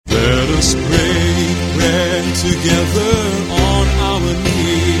together on our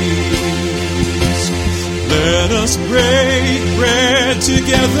knees. Let us break bread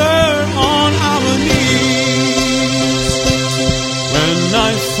together on our knees. When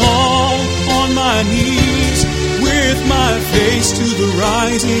I fall on my knees with my face to the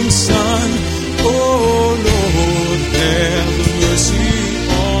rising sun, oh Lord, have mercy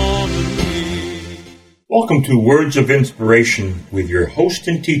on me. Welcome to Words of Inspiration with your host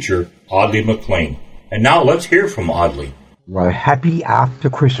and teacher, Audley McLean. And now let's hear from Audley. Well, happy after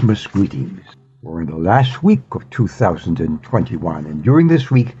Christmas greetings. We're in the last week of 2021, and during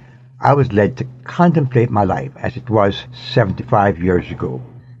this week, I was led to contemplate my life as it was 75 years ago.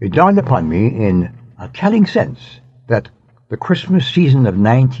 It dawned upon me in a telling sense that the Christmas season of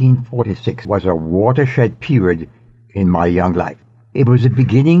 1946 was a watershed period in my young life. It was the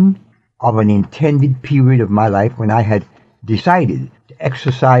beginning of an intended period of my life when I had decided to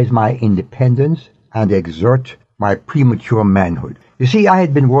exercise my independence and exert my premature manhood. You see, I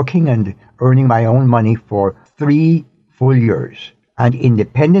had been working and earning my own money for 3 full years. And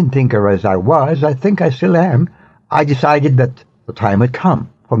independent thinker as I was, I think I still am, I decided that the time had come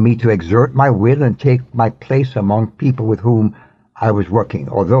for me to exert my will and take my place among people with whom I was working,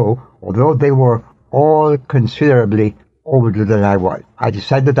 although they were all considerably older than I was. I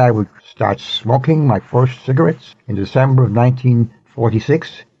decided that I would start smoking my first cigarettes in December of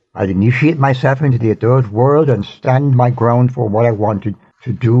 1946. I'd initiate myself into the adult world and stand my ground for what I wanted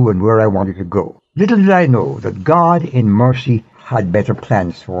to do and where I wanted to go. Little did I know that God in mercy had better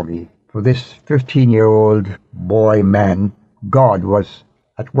plans for me. For this 15-year-old boy man, God was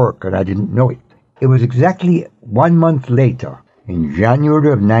at work and I didn't know it. It was exactly 1 month later, in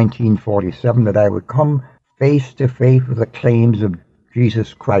January of 1947, that I would come face to face with the claims of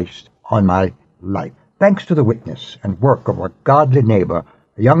Jesus Christ on my life. Thanks to the witness and work of a godly neighbor,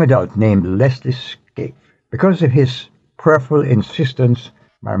 a young adult named Leslie Scaife. Because of his prayerful insistence,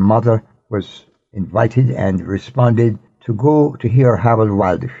 my mother was invited and responded to go to hear Harold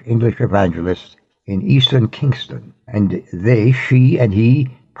Wildish, English evangelist, in Eastern Kingston. And she and he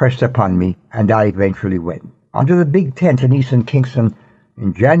pressed upon me, and I eventually went. Under the big tent in Eastern Kingston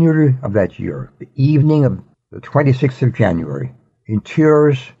in January of that year, the evening of the 26th of January, in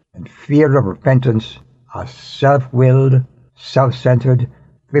tears and fear of repentance, a self-willed, self-centered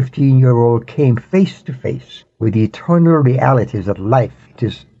 15-year-old came face to face with the eternal realities of life. It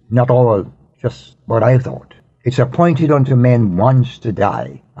is not all just what I thought. It's appointed unto men once to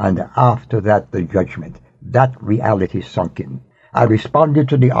die, and after that the judgment. That reality sunk in. I responded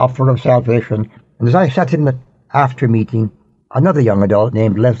to the offer of salvation, and as I sat in the after meeting, another young adult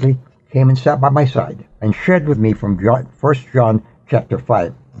named Leslie came and sat by my side and shared with me from 1 John chapter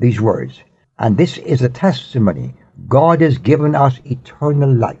 5 these words. And this is a testimony. God has given us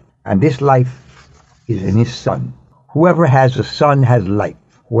eternal life, and this life is in his Son. Whoever has the Son has life.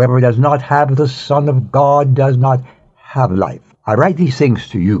 Whoever does not have the Son of God does not have life. I write these things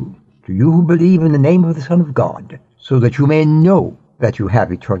to you who believe in the name of the Son of God, so that you may know that you have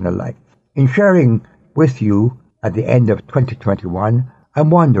eternal life. In sharing with you at the end of 2021, I'm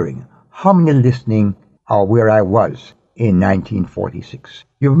wondering how many listening are where I was in 1946.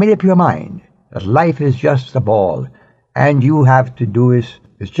 You've made up your mind that life is just a ball, and you have to do is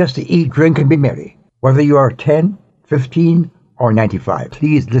just to eat, drink, and be merry. Whether you are 10, 15, or 95.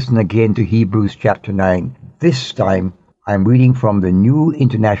 Please listen again to Hebrews chapter 9. This time, I'm reading from the New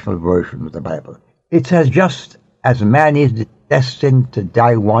International Version of the Bible. It says, just as man is destined to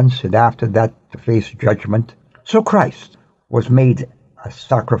die once and after that to face judgment, so Christ was made a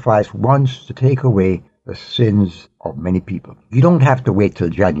sacrifice once to take away the sins of many people. You don't have to wait till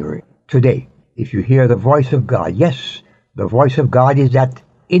January. Today, if you hear the voice of God, yes, the voice of God is that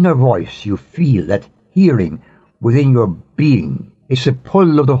inner voice you feel, that hearing within your being. It's the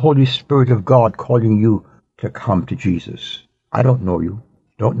pull of the Holy Spirit of God calling you to come to Jesus. I don't know you,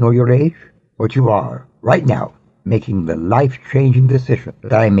 don't know your age, but you are, right now, making the life-changing decision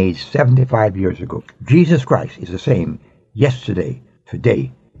that I made 75 years ago. Jesus Christ is the same yesterday,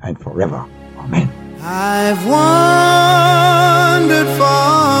 today, and forever. Amen. I've wandered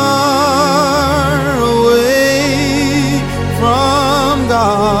far away from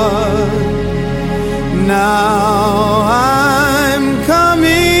God. Now I'm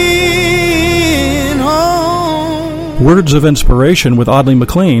coming home. Words of Inspiration with Audley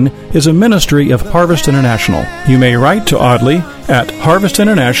McLean is a ministry of Harvest International. You may write to Audley at Harvest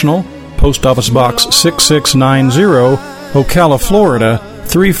International, Post Office Box 6690, Ocala, Florida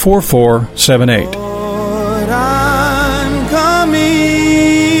 34478.